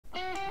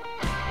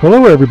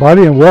Hello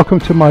everybody and welcome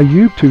to my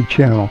YouTube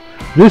channel.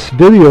 This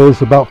video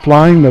is about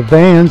flying the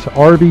Vans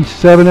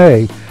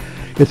RV-7A.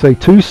 It's a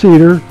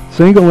two-seater,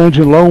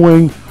 single-engine,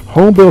 low-wing,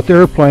 home-built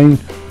airplane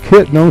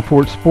kit known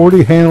for its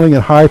sporty handling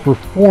and high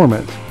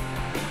performance.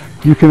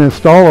 You can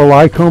install a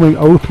Lycoming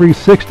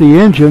 0360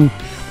 engine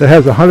that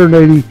has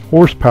 180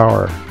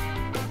 horsepower.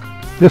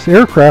 This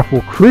aircraft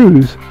will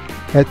cruise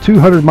at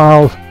 200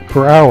 miles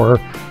per hour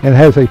and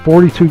has a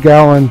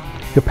 42-gallon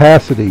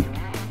capacity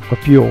of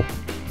fuel.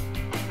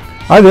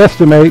 I'd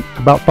estimate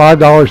about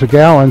 $5 a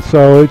gallon,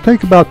 so it'd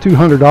take about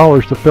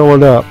 $200 to fill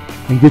it up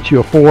and get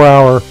you a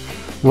 4-hour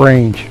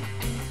range.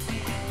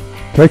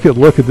 Take a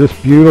look at this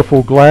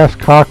beautiful glass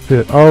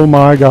cockpit. Oh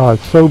my God,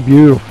 so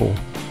beautiful.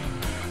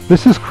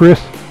 This is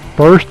Chris'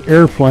 first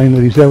airplane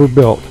that he's ever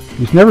built.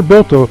 He's never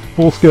built a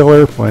full-scale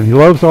airplane. He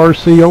loves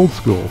RC old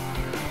school,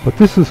 but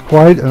this is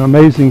quite an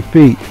amazing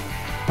feat.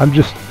 I'm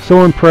just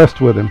so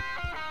impressed with him.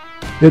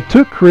 It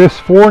took Chris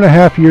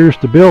 4.5 years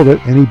to build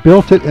it, and he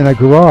built it in a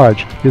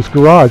garage, his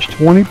garage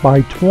 20 by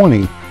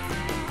 20.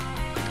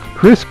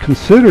 Chris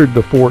considered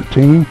the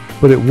 14,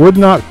 but it would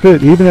not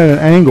fit even at an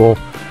angle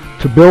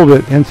to build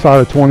it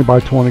inside a 20 by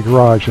 20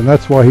 garage, and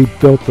that's why he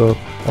built the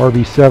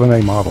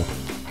RV-7A model.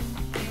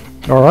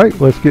 Alright,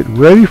 let's get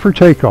ready for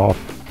takeoff.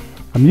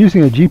 I'm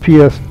using a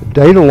GPS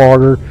data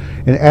logger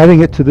and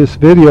adding it to this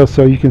video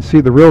so you can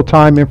see the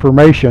real-time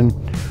information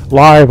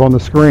live on the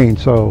screen.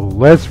 So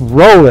let's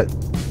roll it.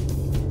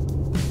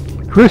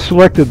 Chris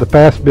selected the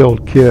fast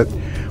build kit,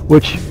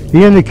 which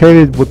he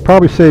indicated would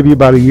probably save you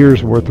about a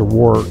year's worth of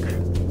work.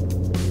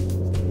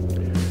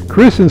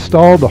 Chris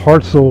installed the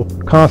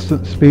Hartzell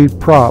constant speed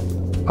prop,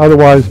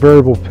 otherwise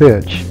variable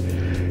pitch.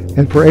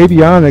 And for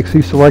avionics,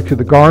 he selected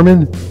the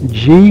Garmin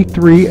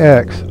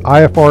G3X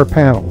IFR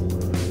panel.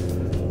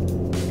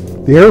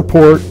 The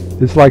airport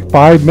is like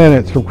 5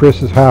 minutes from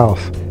Chris's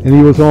house, and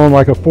he was on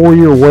like a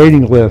 4-year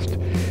waiting list,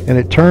 and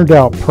it turned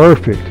out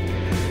perfect.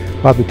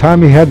 By the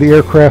time he had the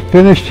aircraft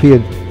finished, he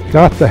had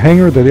got the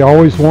hangar that he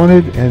always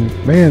wanted, and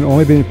man,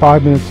 only being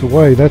 5 minutes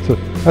away, that's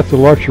a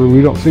luxury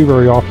we don't see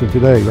very often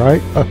today, right?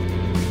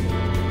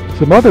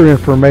 Some other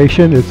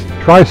information is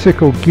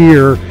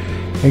tricycle-gear,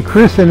 and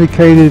Chris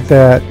indicated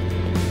that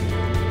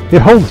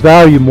it holds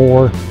value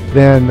more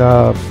than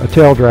a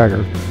tail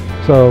dragger,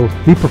 so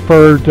he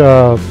preferred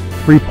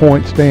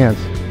 3-point stance.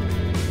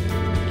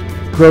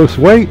 Gross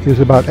weight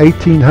is about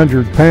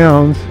 1,800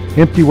 pounds,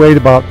 empty weight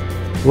about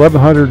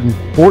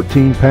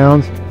 1,114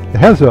 pounds. It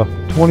has a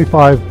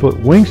 25-foot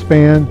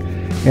wingspan,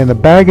 and the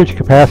baggage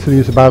capacity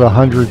is about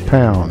 100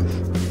 pounds.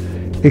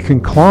 It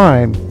can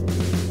climb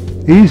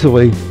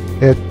easily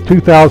at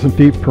 2,000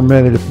 feet per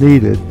minute if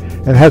needed,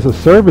 and has a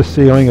service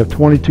ceiling of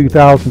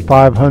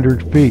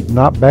 22,500 feet.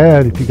 Not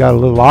bad if you got a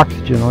little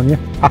oxygen on you.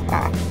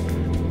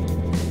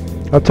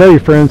 I'll tell you,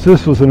 friends,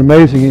 this was an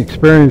amazing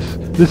experience.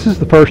 This is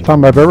the first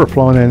time I've ever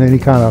flown in any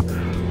kind of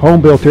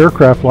home-built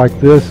aircraft like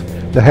this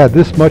that had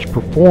this much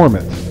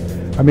performance.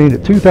 I mean,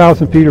 at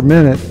 2,000 feet a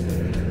minute,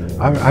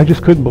 I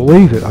just couldn't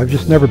believe it. I've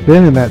just never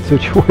been in that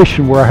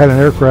situation where I had an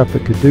aircraft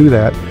that could do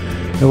that,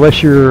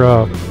 unless you're,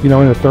 you know,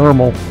 in a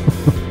thermal.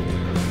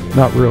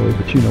 Not really,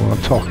 but you know what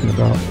I'm talking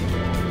about.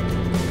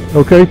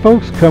 Okay,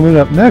 folks, coming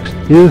up next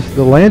is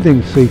the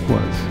landing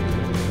sequence.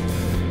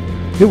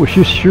 It was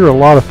just sure a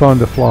lot of fun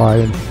to fly,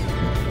 and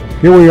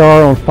here we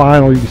are on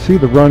final. You can see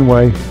the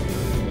runway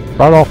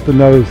right off the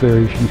nose there.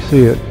 You can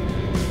see it.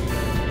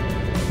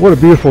 What a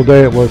beautiful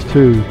day it was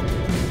too.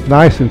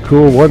 Nice and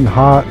cool, wasn't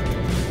hot.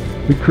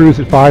 We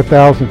cruised at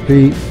 5,000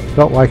 feet.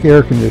 Felt like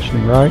air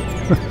conditioning, right?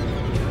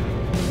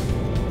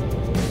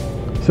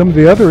 Some of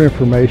the other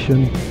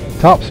information.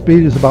 Top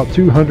speed is about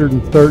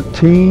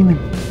 213.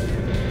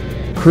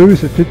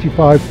 Cruise at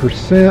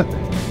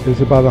 55%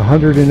 is about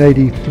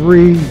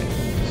 183.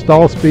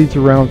 Stall speed's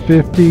around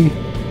 50.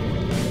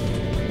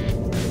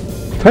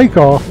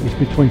 Takeoff is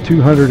between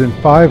 200 and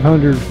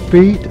 500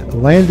 feet.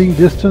 Landing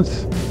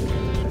distance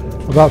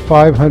about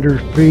 500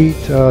 feet.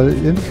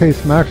 It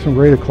indicates maximum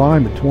rate of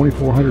climb at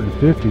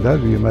 2,450.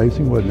 That'd be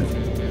amazing, wouldn't it?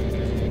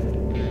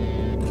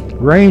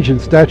 Range in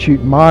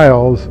statute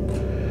miles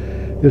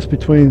is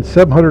between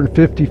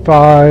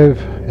 755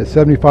 at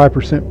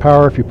 75%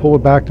 power. If you pull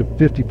it back to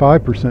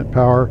 55%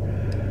 power,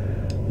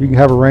 you can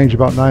have a range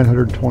about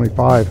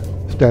 925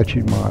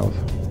 statute miles.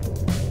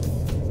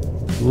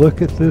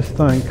 Look at this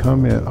thing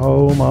come in.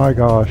 Oh my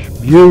gosh,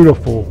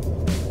 beautiful.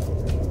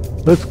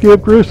 Let's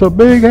give Chris a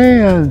big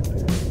hand.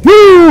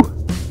 Woo!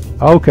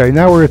 Okay,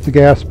 now we're at the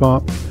gas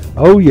pump.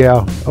 Oh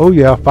yeah,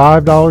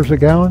 $5 a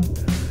gallon.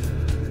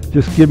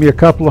 Just give me a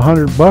couple of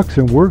 $100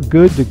 and we're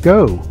good to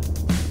go.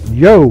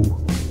 Yo!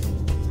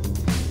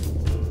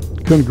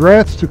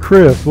 Congrats to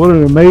Chris. What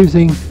an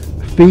amazing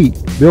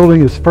feat,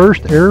 building his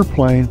first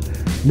airplane.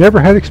 Never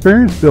had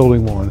experience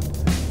building one.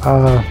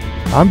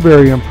 I'm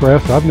very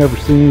impressed. I've never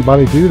seen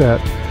anybody do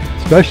that,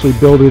 especially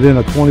build it in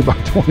a 20 by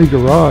 20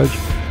 garage,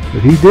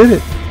 but he did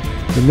it.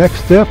 The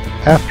next step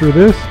after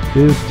this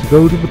is to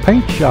go to the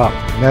paint shop,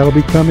 and that'll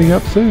be coming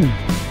up soon.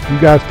 You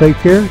guys take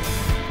care,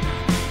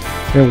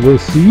 and we'll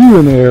see you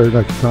in the air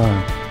next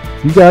time.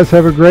 You guys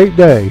have a great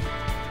day.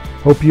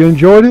 Hope you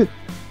enjoyed it.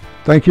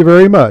 Thank you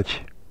very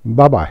much.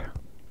 Bye-bye.